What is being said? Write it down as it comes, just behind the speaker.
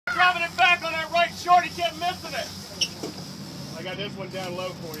driving it back on that right short. He kept missing it. I got this one down low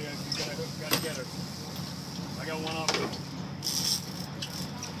for you. You gotta get her. I got one off.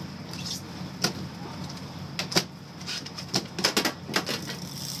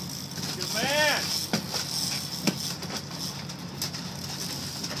 Good man.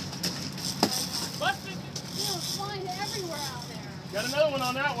 Busted. It's flying everywhere out there. Got another one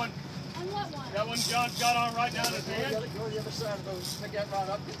on that one. On what one? That one John's got on right down his hand. Go to the other side of those. Pick that rod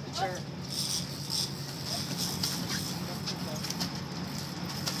up, get in the chair.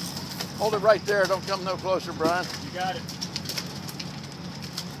 Hold it right there. Don't come no closer, Brian. You got it.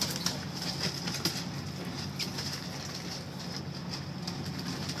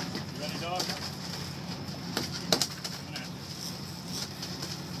 You ready, dog?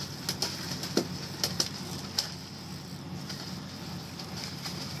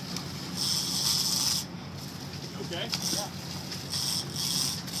 Okay. Yeah.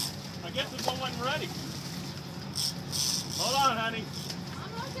 I guess this one wasn't ready. Hold on, honey.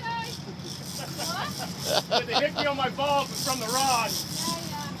 I'm okay. What? But the hickey on my balls was from the rod.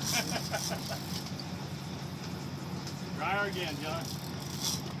 Yeah. Try her again, John.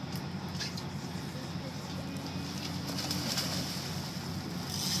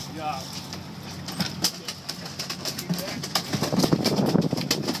 Good job.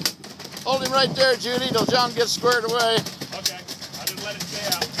 Hold him right there, Judy, till John gets squared away. Okay, I'll just let it stay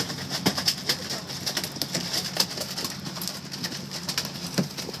out.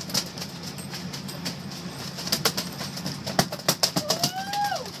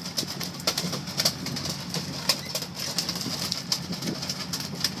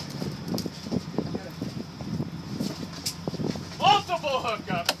 Multiple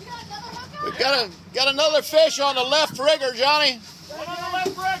hookups. You got another hookup? We got another fish on the left rigger, Johnny. One on the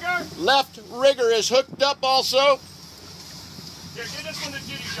left rigger. Left rigger is hooked up also. Here, give this one to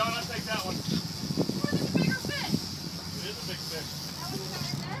Judy, John. I'll take that one. Where's the bigger fish? It is a big fish. That one you got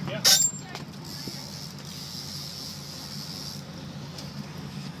right there? Yep.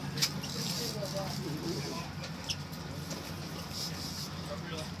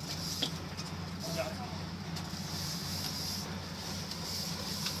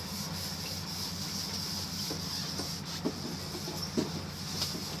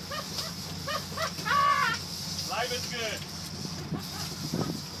 Life is good.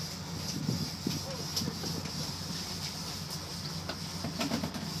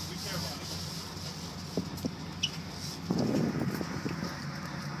 Be careful.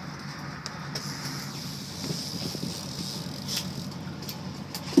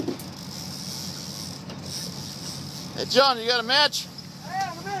 Hey, John, you got a match?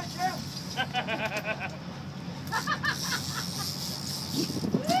 Yeah, I'm a minute, Jim.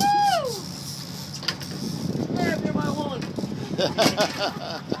 Woo! Yeah, you're my one.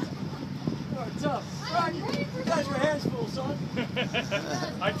 You're tough. I'm ready for You got your hands full, son.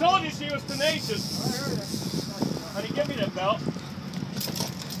 I told you she was tenacious. I heard it. Honey, give me that belt.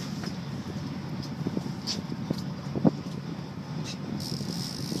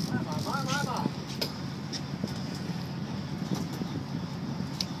 My.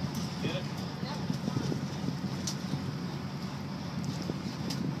 Get it? Yep.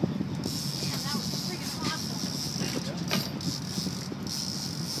 That was freaking awesome.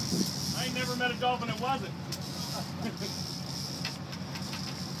 I ain't never met a dolphin that wasn't.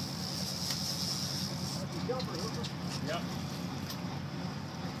 Yep.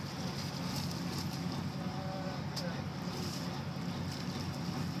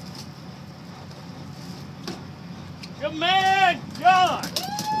 Good man, John.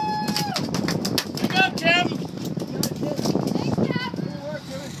 Good job, Captain. Thanks,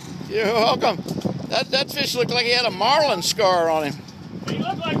 Captain. You're welcome. That fish looked like he had a marlin scar on him. He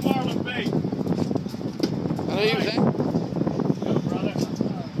looked like marlin bait. What do you think? Good, brother.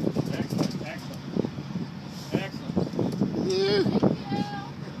 Excellent, excellent. Excellent. Yeah.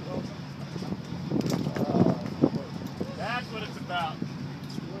 That's what it's about.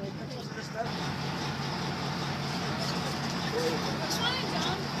 What's fine,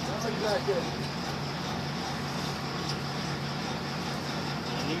 John? Sounds like you got good.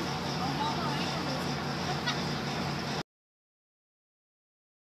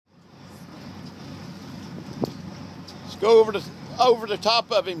 Let's go over the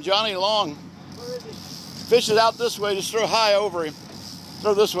top of him, Johnny Long. Where is he? Fish it out this way. Just throw high over him.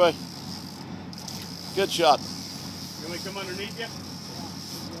 Throw this way. Good shot. You want me to come underneath you?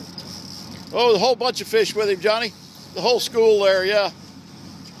 Oh, the whole bunch of fish with him, Johnny. The whole school there, yeah.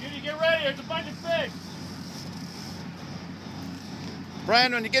 Judy, get ready. There's a bunch of fish.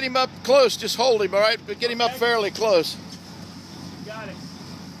 Brian, when you get him up close, just hold him, all right? But get him up fairly close. You got it.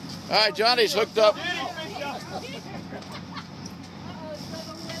 All right, Johnny's hooked up. Judy, fish up.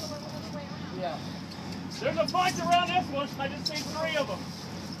 Yeah. There's a bunch around this one. I just seen 3 of them.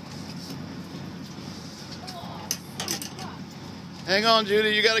 Hang on, Judy.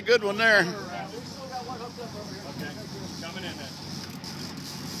 You got a good one there. We still got one hooked up over here. Okay, coming in then.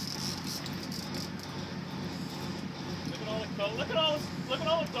 Look at all the color. Look at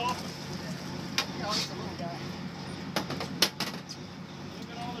all the dolphins. Oh, he's a little guy. Look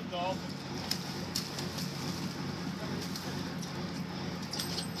at all the dolphins.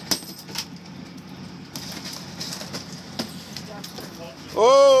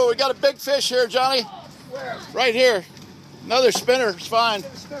 Oh, we got a big fish here, Johnny. Where? Right here. Another spinner. It's fine.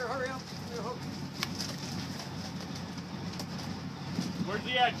 Get a spinner, hurry up. Get a hook. Where's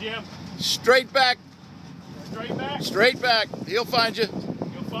he at, Jim? Straight back. Straight back? Straight back. He'll find you.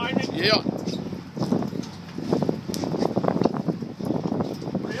 You'll find it? Yeah.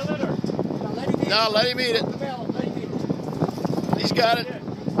 Reel it or? Now let him eat it. Now let him eat it. Let him eat it. He's got it.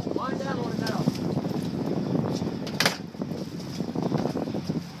 Line down on it now.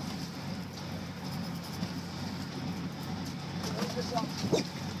 Hook this up.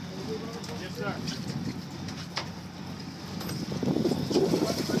 Yes, sir.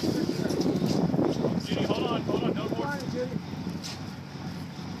 Judy, hold on, no more. Fine, Judy.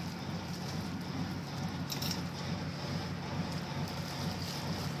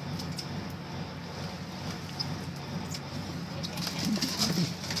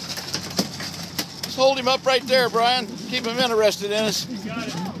 Just hold him up right there, Brian. Keep him interested in us. You got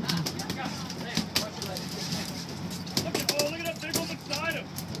it. Look at that big one beside him.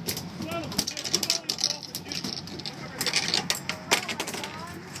 Son of a bitch, look at all these dolphins, Judy.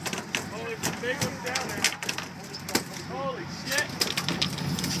 Oh, there's some big ones down there. Holy shit.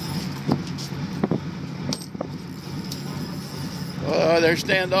 Oh, they're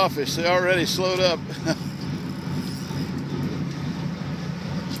standoffish. They already slowed up. There's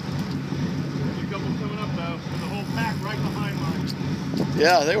a couple coming up though, with the whole pack right behind mine.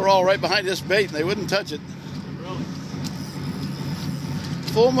 Yeah, they were all right behind this bait and they wouldn't touch it. Really?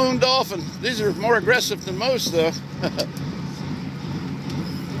 Full moon dolphin. These are more aggressive than most, though. That's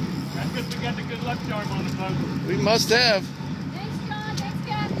because we got the good luck charm on the boat. We must have. Thanks, John. Thanks,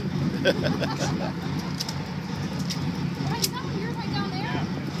 Kathy. Right, some of yours right down there. Yeah,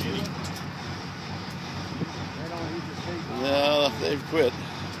 Judy. They don't eat the steak. No, they've quit. Come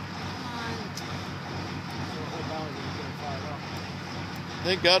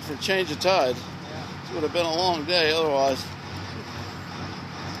Thank God for change of tide. This would have been a long day otherwise.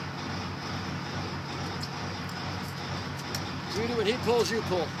 Judy, when he pulls, you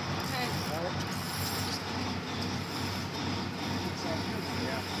pull. on. Okay.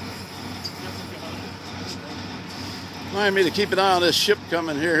 Remind me to keep an eye on this ship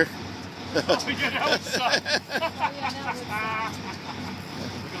coming here. Oh, yeah, that would suck. Oh, yeah, that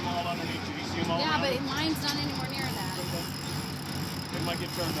Look at them all underneath you. You see them all yeah, around? but mine's not anywhere near that. It might get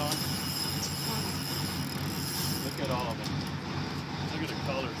turned on. Look at all of them. Look at the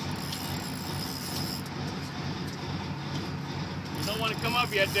colors. You don't want to come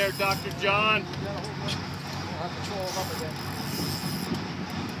up yet there, Dr. John. We'll have to troll him up again.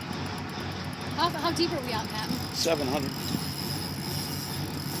 How deep are we out, Captain? 700.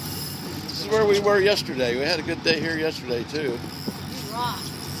 This is where we were yesterday. We had a good day here yesterday, too. We rock.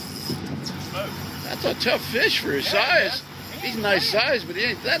 Smoke. That's a tough fish for his size. He's a nice size, but he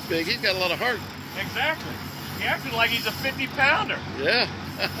ain't that big. He's got a lot of heart. Exactly. He acted like he's a 50-pounder. Yeah.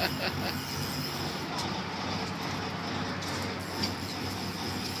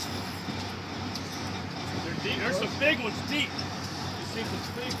 They're deep. There's some big ones deep. You see some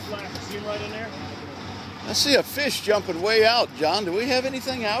big flash. See them right in there? I see a fish jumping way out, John. Do we have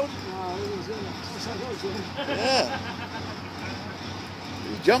anything out? No, it was in there. What's that hook, Judy? Yeah.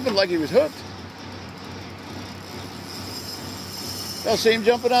 He's jumping like he was hooked. Y'all see him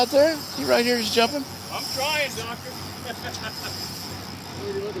jumping out there? He right here is jumping. I'm trying, Doctor. What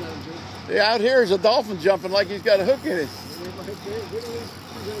are you looking at him, Judy? Yeah, out here is a dolphin jumping like he's got a hook in it.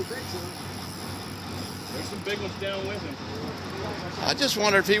 There's some big ones down with him. I just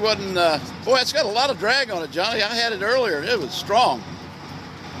wonder if he wasn't, boy, it's got a lot of drag on it, Johnny. I had it earlier. It was strong.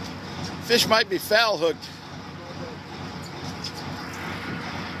 Fish might be foul hooked.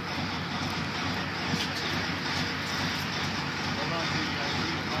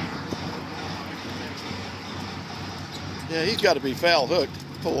 Yeah, he's got to be foul hooked.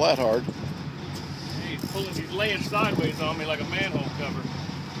 Pull that hard. He's laying sideways on me like a manhole cover.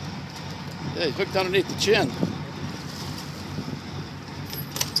 Yeah, he's hooked underneath the chin.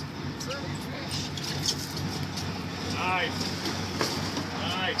 Nice.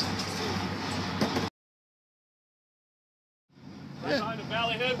 Nice. right. Right behind the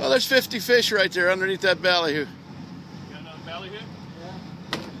ballyhoo. Well, there's 50 fish right there underneath that ballyhoo. Got another ballyhoo?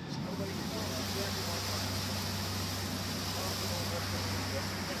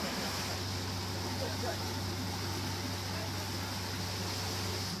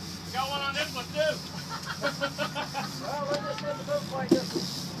 Got one on this one too. Well, we're just in the boat like this.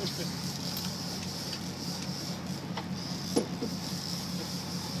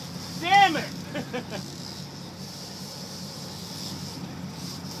 Damn it!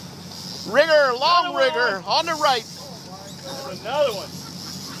 Rigger, long Another rigger, on the right. There's another one.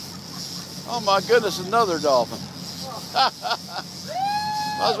 Oh my goodness, another dolphin.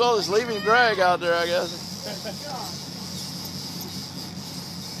 Might as well just leave him drag out there, I guess.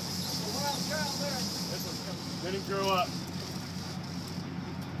 Let him grow up.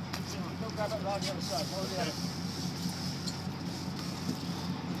 Go grab that rod on the other side. Okay.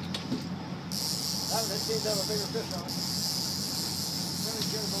 That one seems to have a bigger fish on it. Let me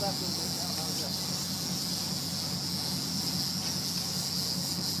go to the left a little bit. Now, how's that?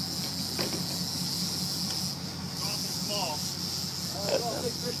 Awful small. There's a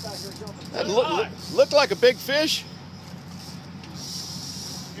big fish back here jumping. That looked like a big fish.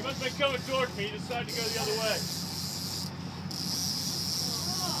 He must have been coming towards me. He decided to go the other way.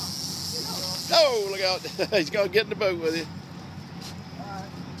 Oh, look out. He's going to get in the boat with you.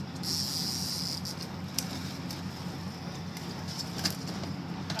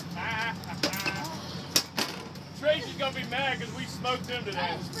 Tracy's going to be mad because we smoked him today.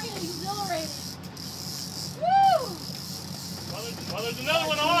 That was pretty exhilarating. Woo! Well, there's another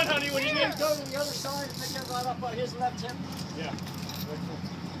one on, honey, when you get... Go to the other side and pick that rod up by his left hip. Yeah.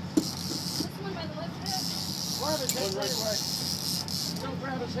 This one by the left hip. Grab his hip One right right away. Don't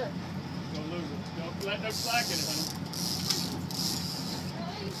grab his hip. Don't lose it. Don't let no slack in it, honey.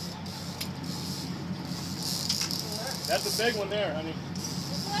 Really? That's a big one there, honey.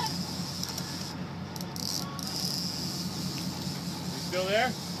 What's that? You still there?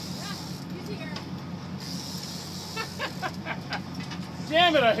 Yeah, he's here.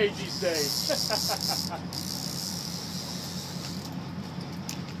 Damn it, I hate these days.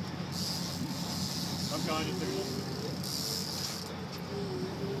 I'm going to take a look.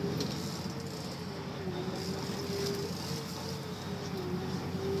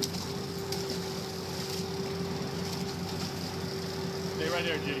 Stay right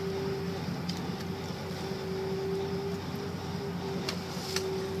there, Judy.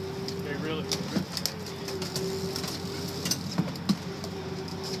 Okay, really?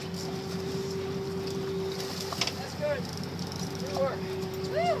 That's good. Good work.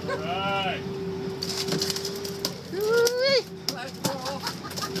 All right. Glad to go off.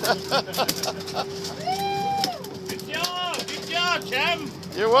 Good job, Chum.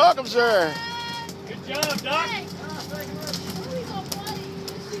 You're welcome, sir. Good job, Doc. Hey, Thank you very much. who is all bloody?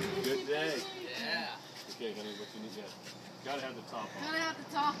 Good day. Yeah. Okay, honey, what you need to gotta have the top on. Gotta have the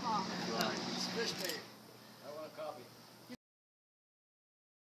top off. Right. It's fish bait. I want a copy.